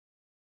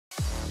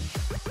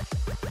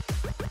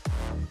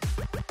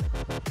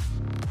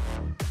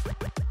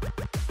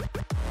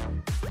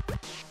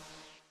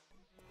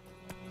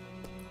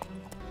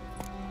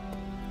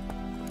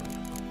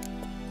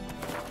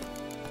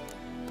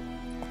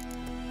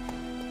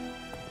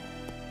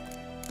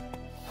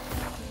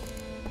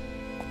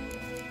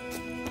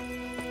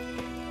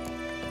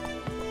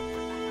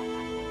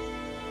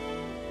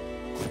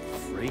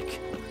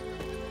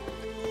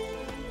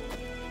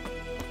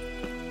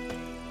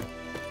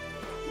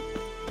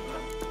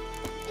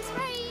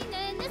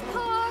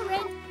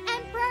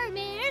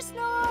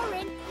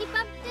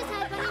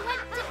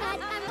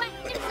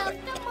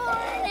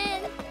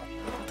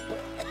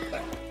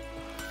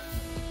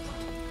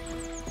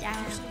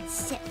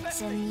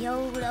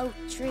oak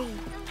tree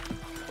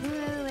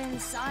grew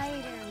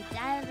inside her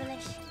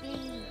devilish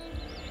glee.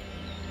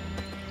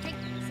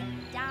 Tricks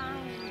it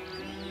down in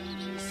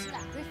greedy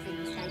slap.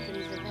 Griffin's taken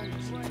his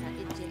revenge for that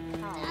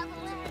idiot Carl.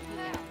 Double it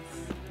hurts.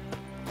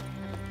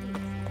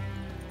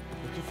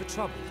 Looking for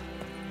trouble?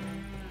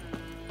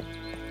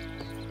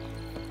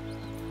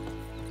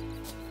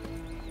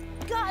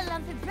 Got a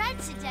lump of bread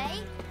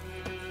today.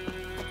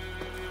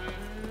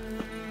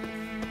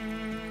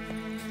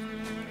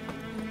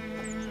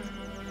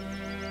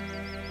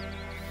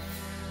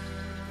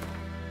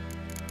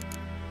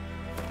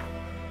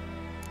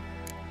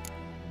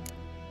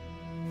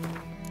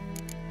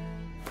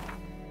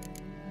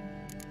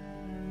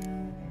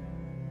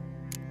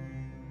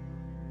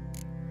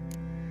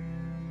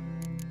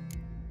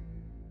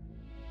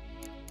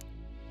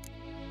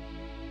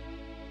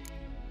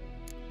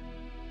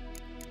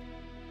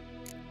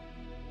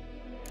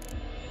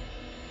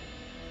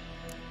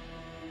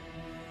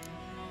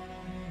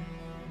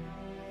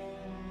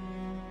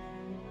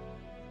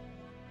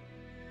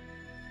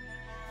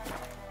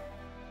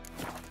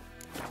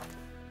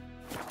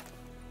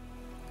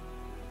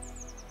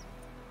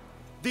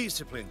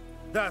 Discipline.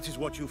 That is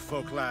what you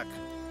folk lack.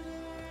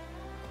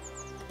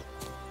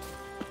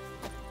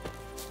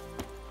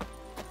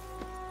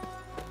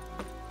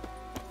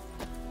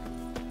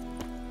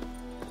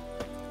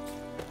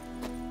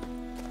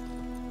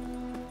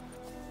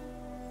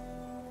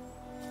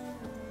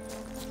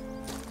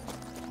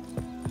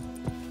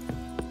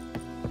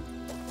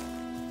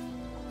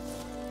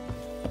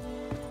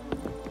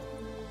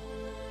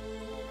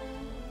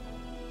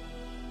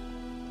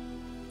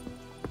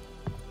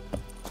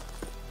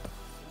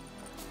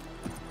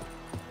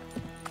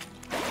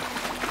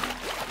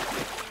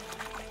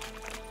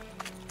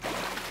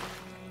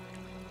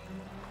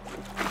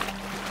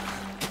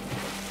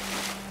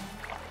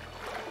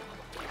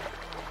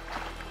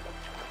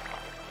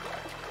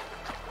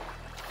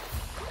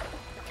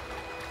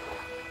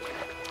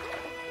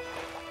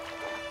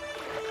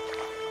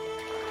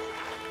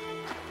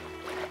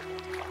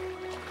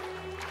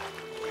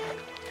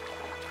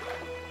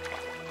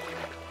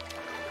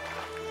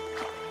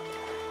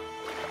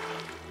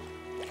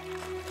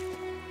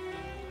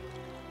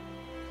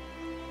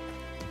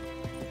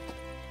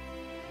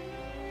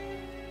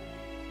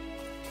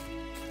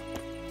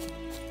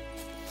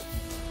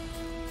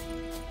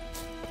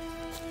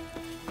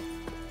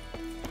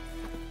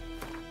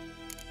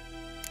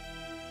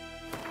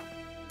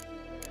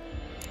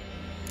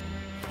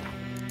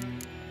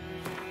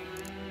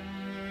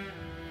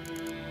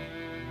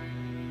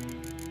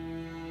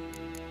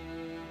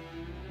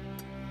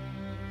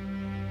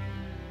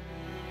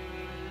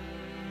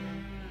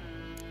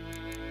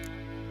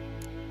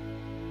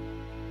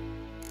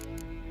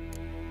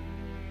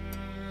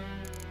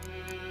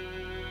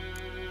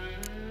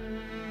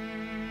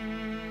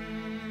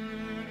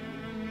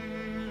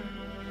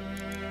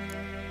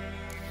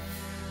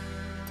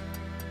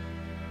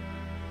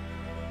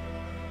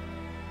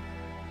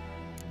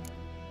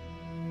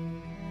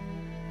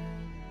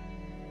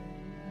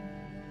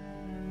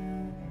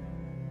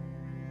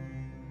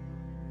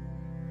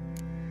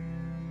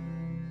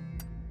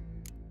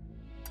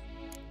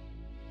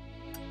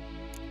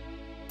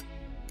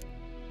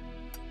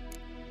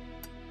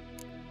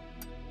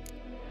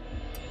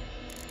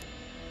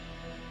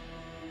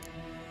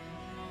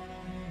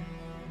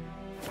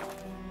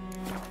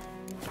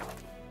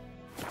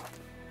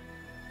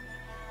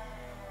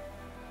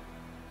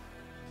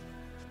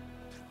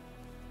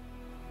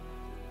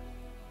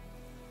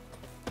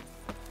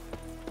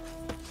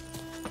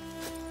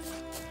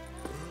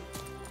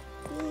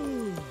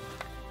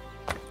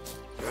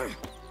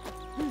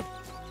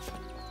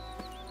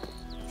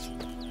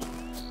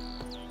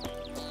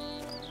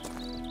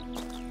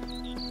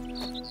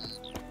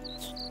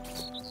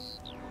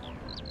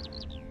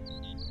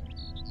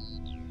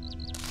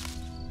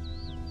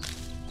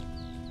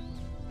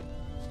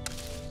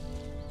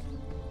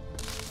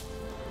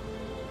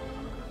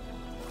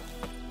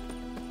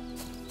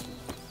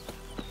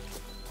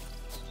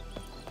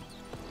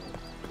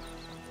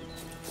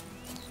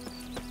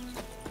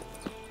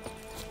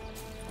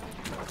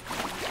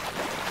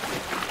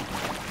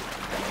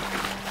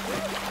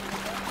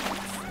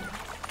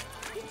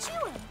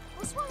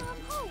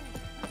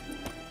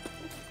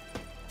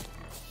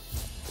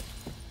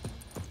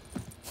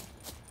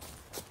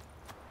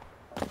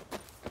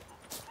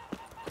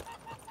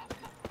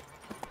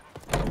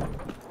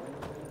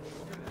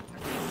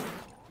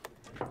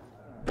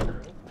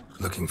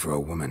 Looking for a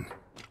woman.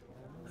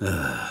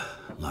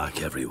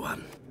 Like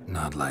everyone.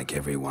 Not like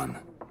everyone.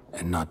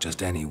 And not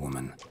just any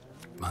woman.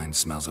 Mine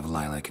smells of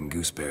lilac and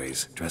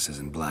gooseberries, dresses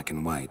in black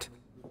and white.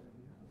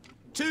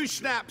 2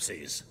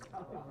 schnapsies.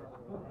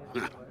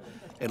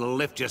 It'll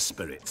lift your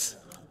spirits.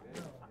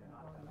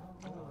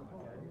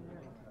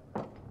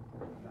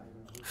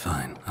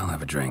 Fine, I'll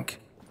have a drink.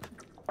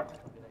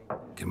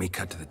 Can we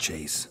cut to the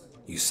chase?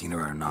 You seen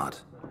her or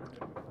not?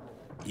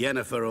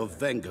 Yennefer of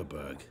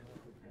Vengerberg.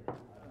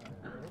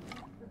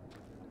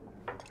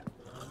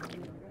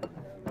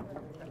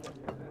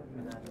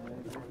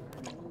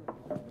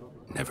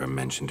 Never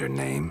mentioned her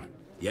name?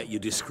 Yet you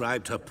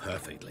described her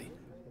perfectly.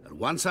 And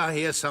once I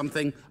hear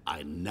something,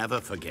 I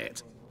never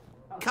forget.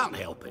 Can't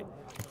help it.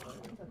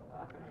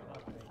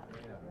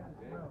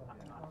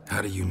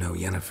 How do you know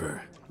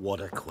Yennefer?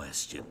 What a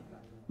question.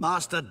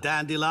 Master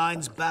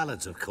Dandelion's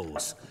ballads, of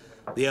course.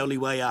 The only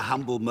way a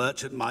humble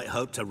merchant might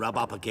hope to rub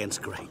up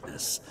against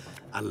greatness.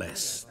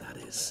 Unless, that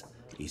is,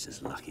 he's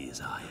as lucky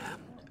as I am.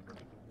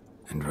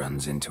 And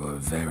runs into a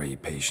very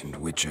patient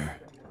witcher.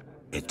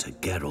 It's a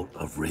Geralt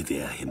of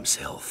Rivia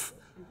himself.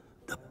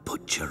 The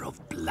Butcher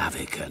of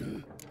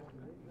Blaviken.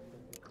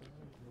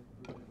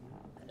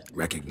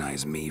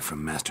 Recognize me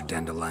from Master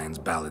Dandelion's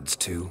ballads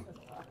too?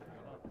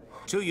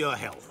 To your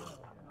health.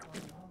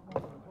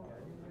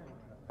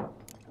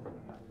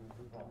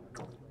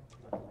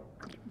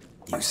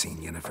 You seen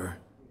Yennefer?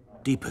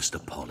 Deepest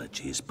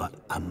apologies, but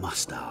I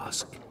must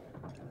ask.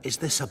 Is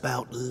this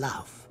about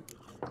love?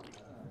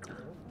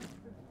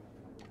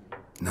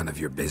 None of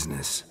your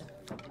business.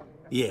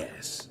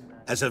 Yes.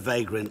 As a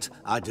vagrant,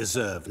 I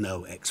deserve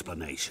no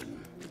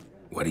explanation.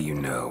 What do you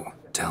know?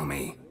 Tell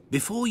me.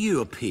 Before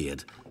you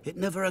appeared, it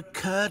never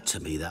occurred to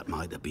me that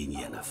might have been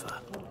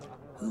Yennefer.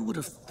 Who would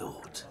have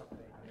thought?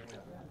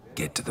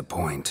 Get to the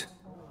point.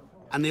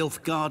 A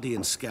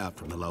Nilfgaardian scout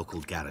from the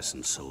local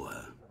garrison saw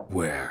her.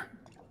 Where?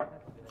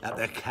 At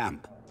their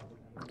camp.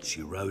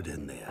 She rode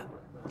in there.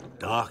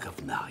 Dark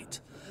of night.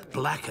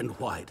 Black and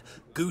white.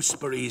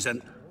 Gooseberries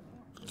and...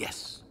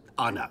 Yes,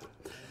 I know.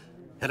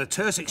 Had a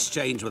terse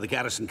exchange with the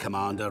garrison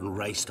commander and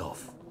raced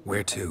off.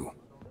 Where to?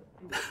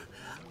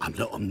 I'm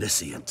not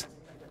omniscient.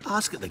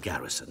 Ask at the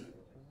garrison.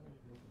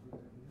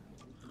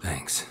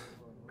 Thanks.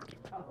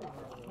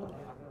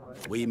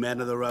 We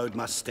men of the road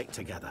must stick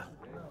together.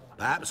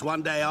 Perhaps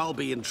one day I'll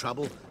be in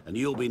trouble and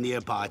you'll be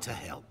nearby to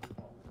help.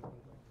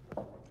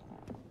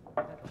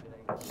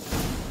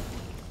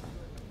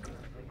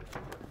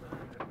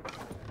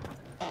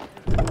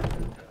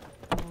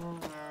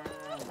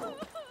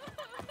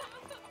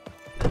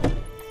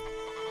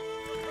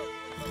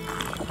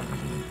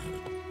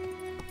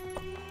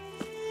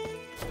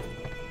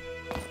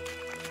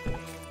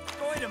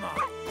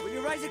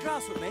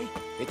 With me?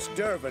 It's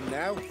Durban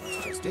now.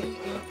 It's just day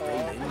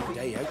in,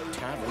 day out,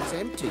 tavern's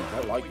empty,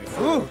 not like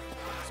before.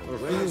 So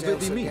where's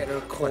else to get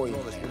her coin?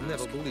 You'll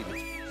never believe it.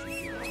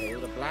 She can tail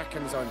the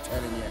Blackens, I'm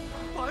telling you.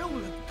 By all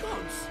the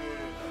gods!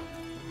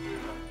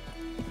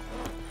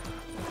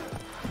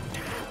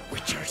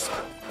 Witchers.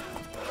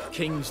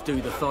 Kings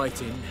do the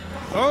fighting.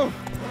 Oh!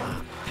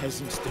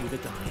 Peasants do the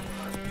dying.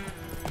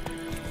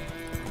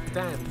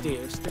 Damn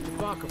deer, stick the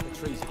bark off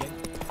the trees again.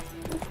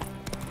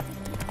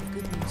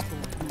 Good news for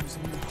those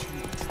in the tree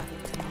travel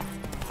to my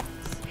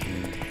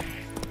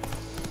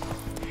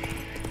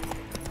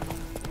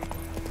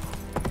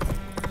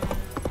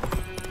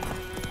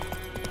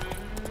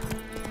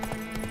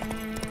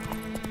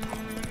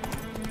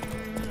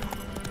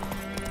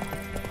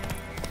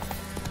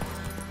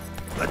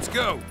Let's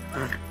go!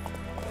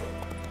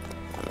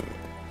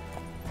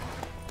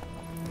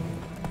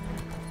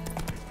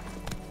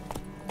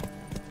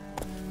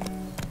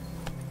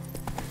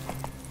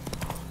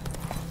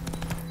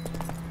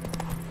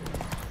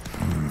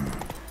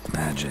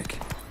 Magic.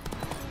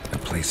 A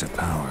place of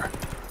power.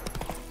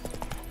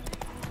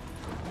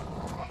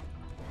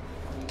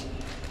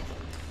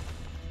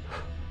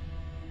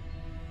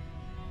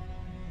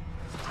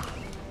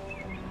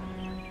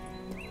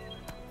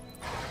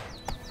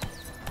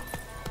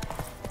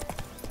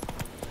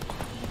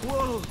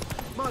 Whoa!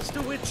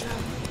 Master Witcher!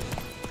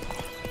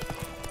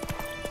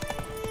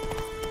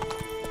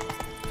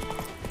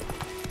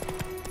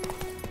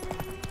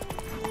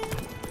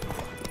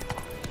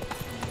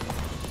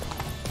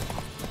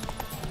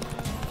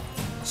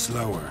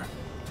 Slower.